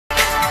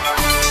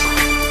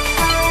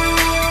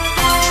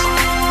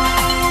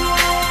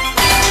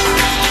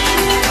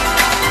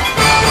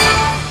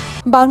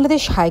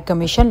Bangladesh high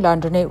commission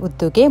লন্ডনের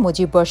উদ্যোগে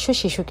মুজিব বর্ষ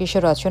শিশু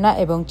কিশোর রচনা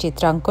এবং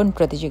চিত্রাঙ্কন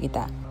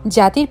প্রতিযোগিতা।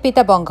 জাতির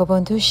পিতা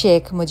বঙ্গবন্ধু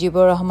শেখ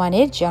মুজিবুর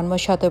রহমানের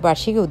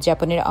জন্মশতবার্ষিকী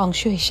উদযাপনের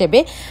অংশ হিসেবে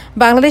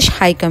বাংলাদেশ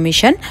হাই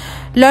কমিশন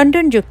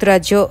লন্ডন,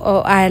 যুক্তরাজ্য ও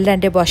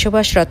আয়ারল্যান্ডে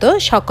বসবাসরত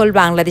সকল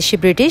বাংলাদেশি,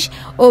 ব্রিটিশ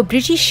ও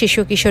ব্রিটিশ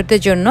শিশু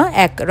কিশোরদের জন্য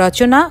এক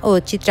রচনা ও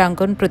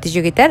চিত্রাঙ্কন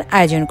প্রতিযোগিতার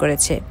আয়োজন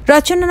করেছে।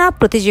 রচনা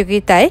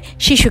প্রতিযোগিতায়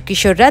শিশু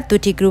কিশোররা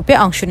দুটি গ্রুপে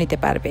অংশ নিতে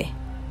পারবে।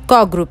 ক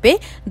গ্রুপে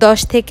 10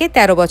 থেকে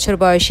 13 বছর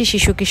বয়সী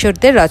শিশু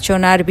কিশোরদের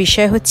রচনার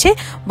বিষয় হচ্ছে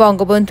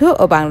বঙ্গবন্ধু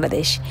ও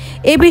বাংলাদেশ।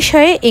 এ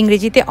বিষয়ে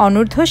ইংরেজিতে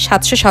অনূর্ধ্ব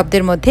 700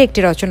 শব্দের মধ্যে একটি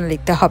রচনা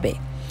লিখতে হবে।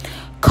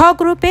 খ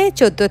গ্রুপে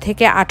 14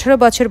 থেকে 18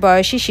 বছর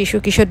বয়সী শিশু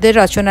কিশোরদের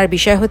রচনার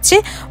বিষয় হচ্ছে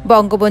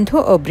বঙ্গবন্ধু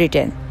ও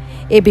ব্রিটেন।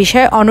 এ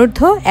বিষয়ে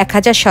অনূর্ধ্ব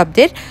 1000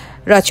 শব্দের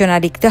রচনা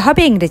লিখতে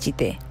হবে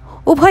ইংরেজিতে।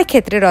 উভয়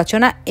ক্ষেত্রে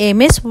রচনা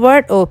MS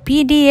ওয়ার্ড ও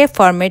PDF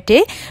ফরম্যাটে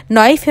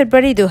 9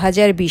 ফেব্রুয়ারি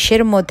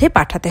 2020-এর মধ্যে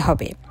পাঠাতে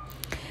হবে।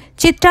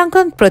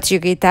 চিত্রাঙ্কন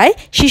প্রতিযোগিতায়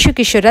শিশু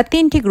কিশোররা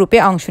 3টি গ্রুপে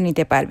অংশ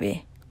নিতে পারবে।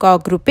 ক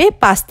গ্রুপে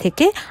 5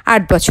 থেকে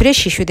 8 বছরের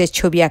শিশুদের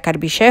ছবি আঁকার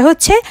বিষয়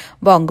হচ্ছে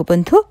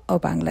বঙ্গবন্ধু ও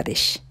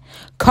বাংলাদেশ।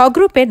 খ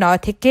গ্রুপে 9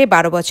 থেকে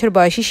 12 বছর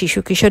বয়সী শিশু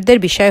কিশোরদের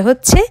বিষয়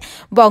হচ্ছে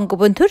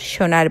বঙ্গবন্ধুর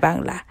সোনার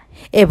বাংলা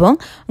এবং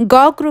গ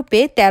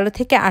গ্রুপে 13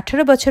 থেকে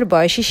 18 বছর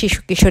বয়সী শিশু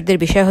কিশোরদের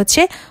বিষয়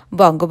হচ্ছে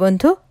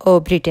বঙ্গবন্ধু ও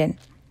ব্রিটেন।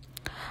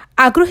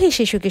 আগ্রহী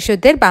শিশু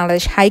কিশোরদের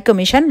বাংলাদেশ হাই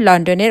কমিশন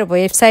লন্ডনের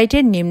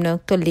ওয়েবসাইটের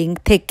নিম্নোক্ত লিঙ্ক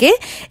থেকে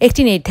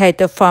একটি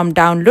নির্ধারিত ফর্ম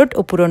ডাউনলোড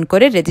ও পূরণ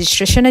করে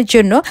রেজিস্ট্রেশনের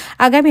জন্য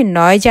আগামী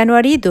 9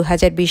 জানুয়ারি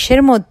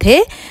 2020-এর মধ্যে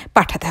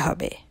পাঠাতে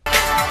হবে।